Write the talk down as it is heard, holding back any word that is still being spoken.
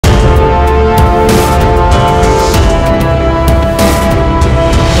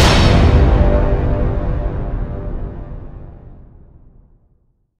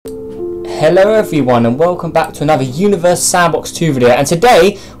Hello everyone and welcome back to another Universe Sandbox 2 video, and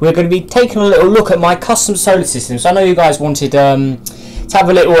today we're going to be taking a little look at my custom solar system. So I know you guys wanted to have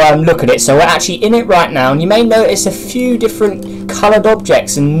a little look at it, so we're actually in it right now, and you may notice a few different coloured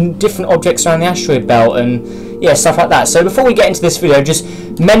objects and different objects around the asteroid belt and yeah, stuff like that. So before we get into this video, just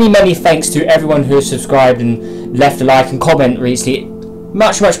many thanks to everyone who has subscribed and left a like and comment recently.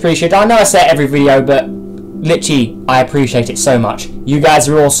 Much appreciated. I know I say it every video, but literally, I appreciate it so much. You guys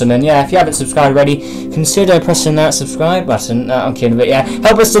are awesome, and yeah, if you haven't subscribed already, consider pressing that subscribe button. I'm kidding, but yeah,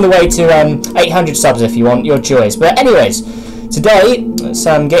 help us on the way to 800 subs if you want, your choice. But anyways, today, let's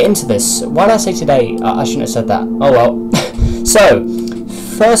get into this. Why did I say today? I shouldn't have said that. Oh well. So,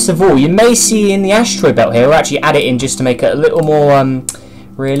 first of all, you may see in the asteroid belt here, we'll actually add it in just to make it a little more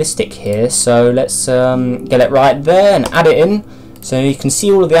realistic here. So let's get it right there and add it in. So you can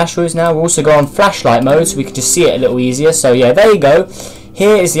see all of the asteroids now. We'll also go on flashlight mode so we can just see it a little easier. So yeah, there you go.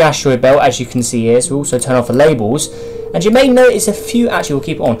 Here is the asteroid belt, as you can see here. So we'll also turn off the labels. And you may notice a few, actually we'll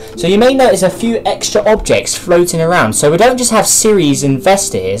keep it on. So you may notice a few extra objects floating around. So we don't just have Ceres and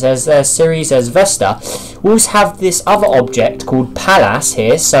Vesta here. So there's Ceres, there's Vesta. We also have this other object called Pallas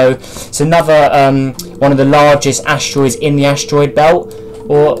here. So it's another one of the largest asteroids in the asteroid belt.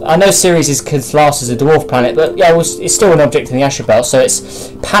 Or I know Ceres is classed as a dwarf planet, but yeah, it's still an object in the asteroid belt. So it's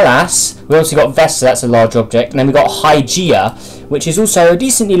Pallas. We also got Vesta, that's a large object, and then we got Hygeia, which is also a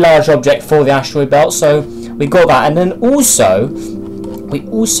decently large object for the asteroid belt. So we got that, and then also we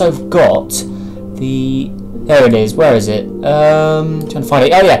also got the, there it is. Where is it? Trying to find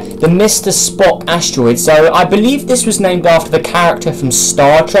it. Oh yeah, the Mr. Spock asteroid. So I believe this was named after the character from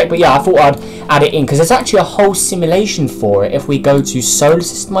Star Trek, but yeah, I thought I'd add it in because there's actually a whole simulation for it if we go to solar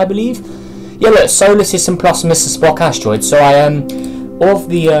system, I believe. Yeah, look, solar system plus Mr. Spock asteroid. So I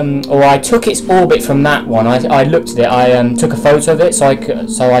took its orbit from that one. I looked at it. I took a photo of it so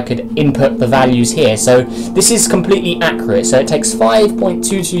I could input the values here. So this is completely accurate. So it takes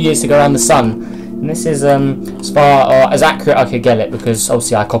 5.22 years to go around the sun. And this is as far as accurate I could get it, because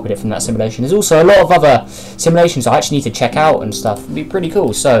obviously I copied it from that simulation. There's also a lot of other simulations I actually need to check out and stuff. It'd be pretty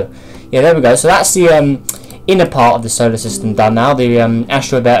cool. So yeah, there we go. So that's the inner part of the solar system done now, the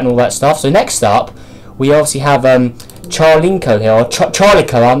asteroid belt and all that stuff. So next up, we obviously have Charlinko here, or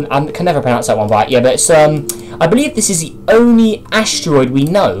Charlico. I can never pronounce that one right. Yeah, but it's I believe this is the only asteroid we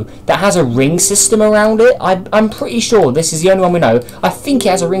know that has a ring system around it. I'm pretty sure this is the only one we know. I think it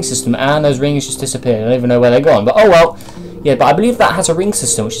has a ring system, and those rings just disappeared. I don't even know where they're gone. But oh well. Yeah, but I believe that has a ring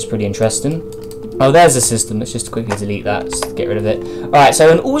system, which is pretty interesting. Oh, there's a system. Let's just quickly delete that. Just get rid of it. Alright, so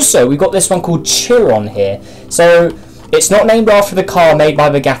and also we've got this one called Chiron here. So it's not named after the car made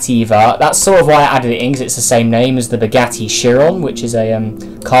by Bugatti either. That's sort of why I added it in, because it's the same name as the Bugatti Chiron, which is a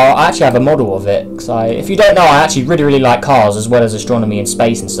car. I actually have a model of it. If you don't know, I actually really like cars as well as astronomy and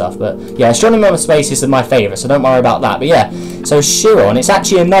space and stuff. But yeah, astronomy and space is my favourite, so don't worry about that. But yeah, so Chiron, it's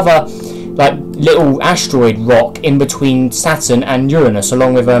actually another like little asteroid rock in between Saturn and Uranus,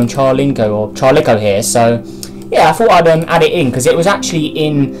 along with Charlico here. So yeah, I thought I'd add it in because it was actually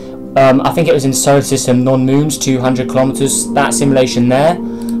in I think it was in solar system non-moons, 200 kilometers, that simulation there,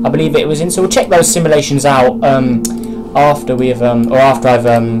 I believe it was in. So we'll check those simulations out after we've after I've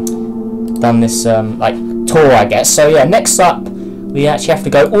done this like tour, I guess. So yeah, next up we actually have to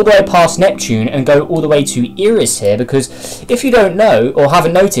go all the way past Neptune and go all the way to Eris here, because if you don't know or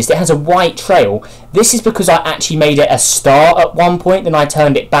haven't noticed, it has a white trail. This is because I actually made it a star at one point, then I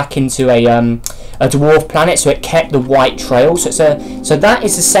turned it back into a dwarf planet, so it kept the white trail. So that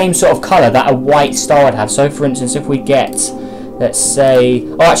is the same sort of colour that a white star would have. So for instance, if we get, let's say,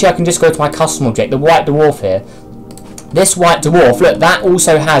 oh actually I can just go to my custom object, the white dwarf here. This white dwarf, look, that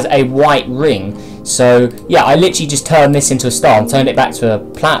also has a white ring. So yeah, I literally just turned this into a star and turned it back to a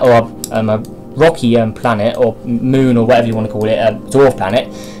planet, or a rocky planet or moon or whatever you want to call it, a dwarf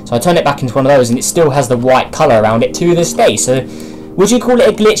planet. So I turned it back into one of those, and it still has the white colour around it to this day. So would you call it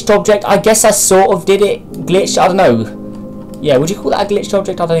a glitched object? I guess I sort of did it glitched. I don't know. Yeah, would you call that a glitched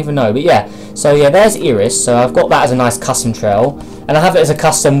object? I don't even know. But yeah, so yeah, there's Eris. So I've got that as a nice custom trail, and I have it as a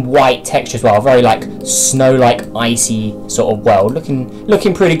custom white texture as well, very like snow-like icy sort of world,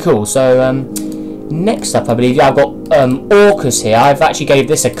 looking pretty cool. So next up, I believe, yeah, I've got Orcus here. I've actually gave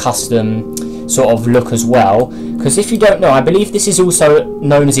this a custom sort of look as well, because if you don't know, I believe this is also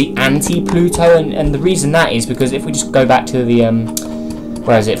known as the anti-Pluto, and the reason that is because if we just go back to the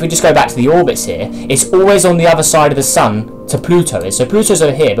where is it? If we just go back to the orbits here, it's always on the other side of the sun to Pluto is. So Pluto's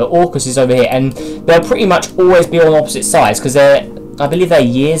over here, but Orcus is over here, and they'll pretty much always be on opposite sides because I believe their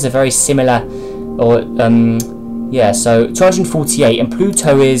years are very similar, or yeah, so 248 and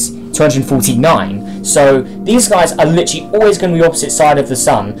Pluto is 249. So these guys are literally always going to be opposite side of the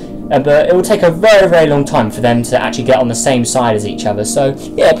sun. but it will take a very, very long time for them to actually get on the same side as each other. So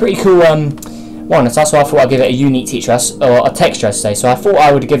yeah, pretty cool one. So that's why I thought I'd give it a unique texture, or a texture, I say. So I thought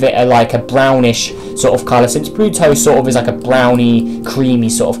I would give it like a brownish sort of colour, since Pluto sort of is like a browny, creamy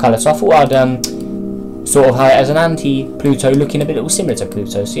sort of colour. So I thought I'd sort of have it as an anti-Pluto, looking a bit similar to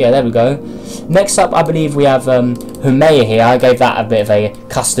Pluto. So yeah, there we go. Next up, I believe we have Haumea here. I gave that a bit of a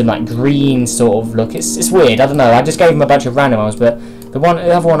custom like green sort of look. It's weird, I don't know. I just gave him a bunch of random ones, but the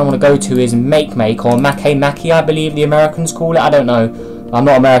other one I want to go to is Make, or Make, I believe the Americans call it. I don't know. I'm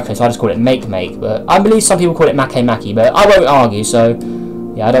not American, so I just call it Make, but I believe some people call it Make, but I won't argue, so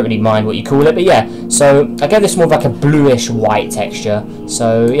yeah, I don't really mind what you call it. But yeah, so I gave this more of like a bluish white texture.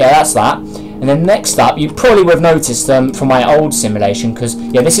 So yeah, that's that. And then next up, you probably would have noticed from my old simulation, because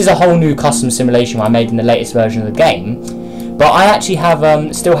yeah, this is a whole new custom simulation I made in the latest version of the game. But I actually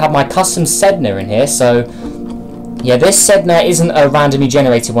have still have my custom Sedna in here. So yeah, this Sedna isn't a randomly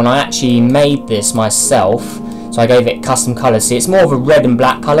generated one. I actually made this myself. So I gave it custom colours. See, it's more of a red and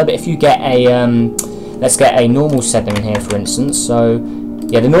black colour, but if you get a, let's get a normal Sedna in here, for instance. So,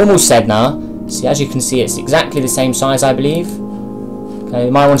 yeah, the normal Sedna, see, as you can see, it's exactly the same size, I believe. Okay,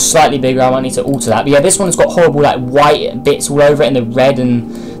 my one's slightly bigger, I might need to alter that. But yeah, this one's got horrible, like, white bits all over it, and the red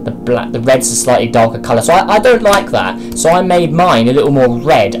and the black, the red's a slightly darker colour. So I don't like that. So I made mine a little more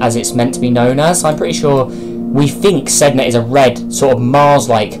red, as it's meant to be known as. I'm pretty sure we think Sedna is a red, sort of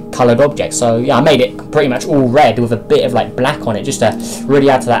Mars-like coloured object. So yeah, I made it pretty much all red with a bit of like black on it, just to really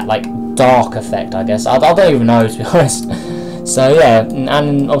add to that like dark effect, I guess. I don't even know, to be honest. So yeah,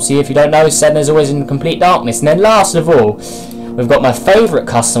 and obviously if you don't know, Sedna is always in complete darkness. And then last of all, we've got my favourite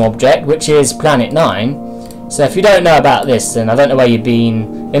custom object, which is Planet 9. So if you don't know about this, then I don't know where you've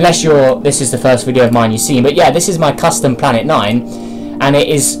been, unless this is the first video of mine you've seen. But yeah, this is my custom Planet 9. And it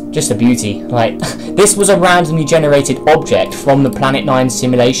is just a beauty. Like, this was a randomly generated object from the Planet 9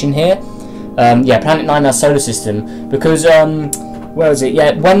 simulation here. Yeah, Planet 9, our solar system. Because, where is it?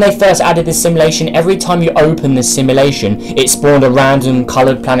 Yeah, when they first added this simulation, every time you open this simulation, it spawned a random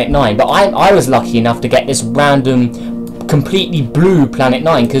coloured Planet 9. But I was lucky enough to get this random, completely blue Planet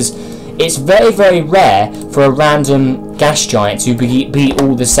 9, because it's very, very rare for a random gas giant to be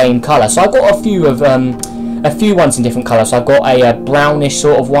all the same colour. So I got a few ones in different colours. So I've got a brownish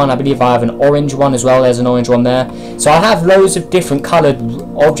sort of one. I believe I have an orange one as well. There's an orange one there. So I have loads of different coloured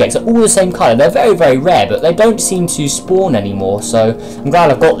objects, all the same colour. They're very, very rare, but they don't seem to spawn anymore. So I'm glad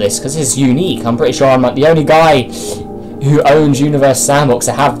I've got this, because this is unique. I'm pretty sure I'm like the only guy who owns Universe Sandbox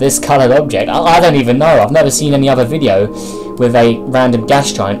to have this coloured object. I don't even know. I've never seen any other video with a random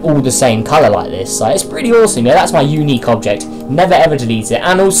gas giant all the same colour like this. So it's pretty awesome. Yeah, that's my unique object. Never ever delete it.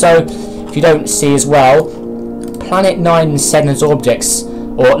 And also, if you don't see as well, Planet 9 Sedna's objects,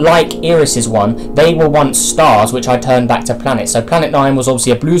 or like Iris's one, they were once stars, which I turned back to planets. So Planet 9 was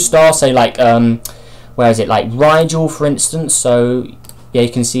obviously a blue star, say like, where is it, like Rigel, for instance. So yeah, you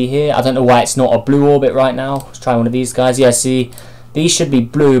can see here, I don't know why it's not a blue orbit right now. Let's try one of these guys. Yeah, see, these should be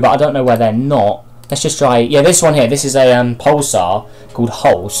blue, but I don't know why they're not. Let's just try, yeah, this one here, this is a Pulsar called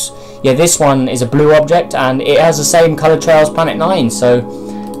Hulse. Yeah, this one is a blue object, and it has the same colour trail as Planet 9, so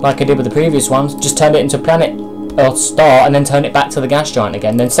like I did with the previous ones, just turned it into planet or star and then turned it back to the gas giant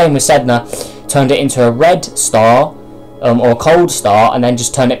again. Then same with Sedna, turned it into a red star or a cold star, and then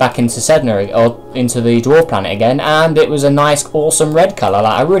just turned it back into Sedna or into the dwarf planet again, and it was a nice awesome red colour.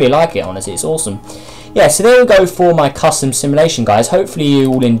 Like, I really like it, honestly, it's awesome. Yeah, so there we go for my custom simulation, guys. Hopefully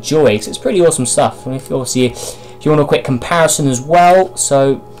you all enjoy, because it's pretty awesome stuff. And if you want a quick comparison as well,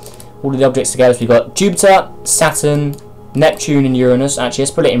 so all of the objects together, so we've got Jupiter, Saturn, Neptune and Uranus. Actually,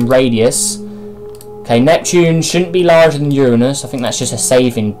 let's put it in radius. Okay, Neptune shouldn't be larger than Uranus. I think that's just a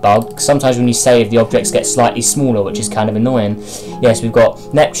saving bug. Sometimes when you save, the objects get slightly smaller, which is kind of annoying. Yes, we've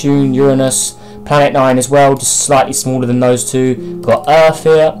got Neptune, Uranus, Planet 9 as well, just slightly smaller than those two. We've got Earth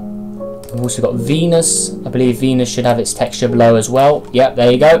here. We've also got Venus. I believe Venus should have its texture below as well. Yep,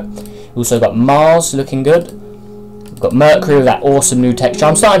 there you go. We've also got Mars, looking good. We've got Mercury with that awesome new texture.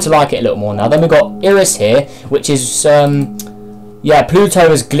 I'm starting to like it a little more now. Then we've got Eris here, which is yeah,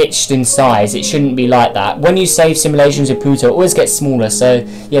 Pluto is glitched in size. It shouldn't be like that. When you save simulations with Pluto, it always gets smaller. So,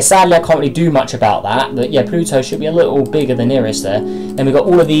 yeah, sadly, I can't really do much about that. But, yeah, Pluto should be a little bigger than Eris there. Then we've got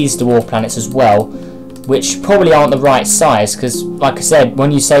all of these dwarf planets as well, which probably aren't the right size. Because, like I said,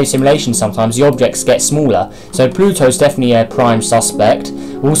 when you save simulations sometimes, the objects get smaller. So, Pluto's definitely a prime suspect.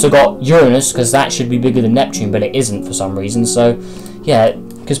 We've also got Uranus, because that should be bigger than Neptune, but it isn't for some reason. So, yeah,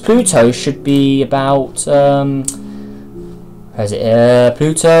 because Pluto should be about... where's it?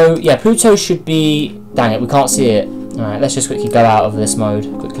 Pluto. Yeah, Pluto should be... Dang it, we can't see it. Alright, let's just quickly go out of this mode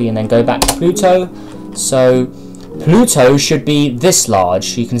quickly and then go back to Pluto. So, Pluto should be this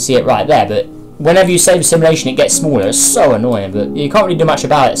large. You can see it right there, but whenever you save a simulation it gets smaller. It's so annoying, but you can't really do much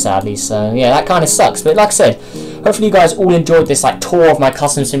about it, sadly. So yeah, that kind of sucks. But like I said, hopefully you guys all enjoyed this like tour of my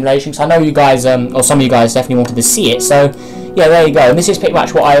custom simulation, because I know you guys, or some of you guys definitely wanted to see it. So yeah, there you go. And this is pretty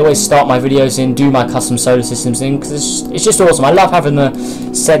much what I always start my videos in, do my custom solar systems in, because it's just awesome. I love having the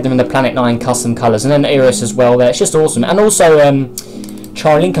Sedna and the Planet 9 custom colours, and then Eris as well there. It's just awesome. And also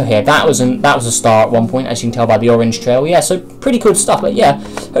Charinko here, that was a star at one point, as you can tell by the orange trail. Yeah, so pretty cool stuff. But yeah,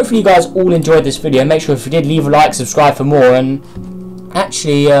 hopefully you guys all enjoyed this video. Make sure if you did, leave a like, subscribe for more. And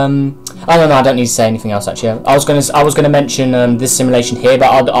actually, I don't know, I don't need to say anything else actually. I was gonna mention this simulation here,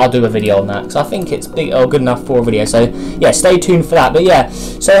 but I'll do a video on that, because I think it's big or good enough for a video. So yeah, stay tuned for that. But yeah,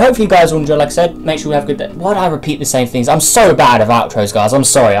 so hopefully you guys will enjoy. Like I said, make sure you have a good day. Why do I repeat the same things? I'm so bad at outros, guys. I'm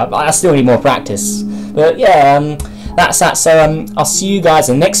sorry. I still need more practice. But yeah, that's that. So I'll see you guys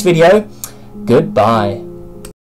in the next video. Goodbye.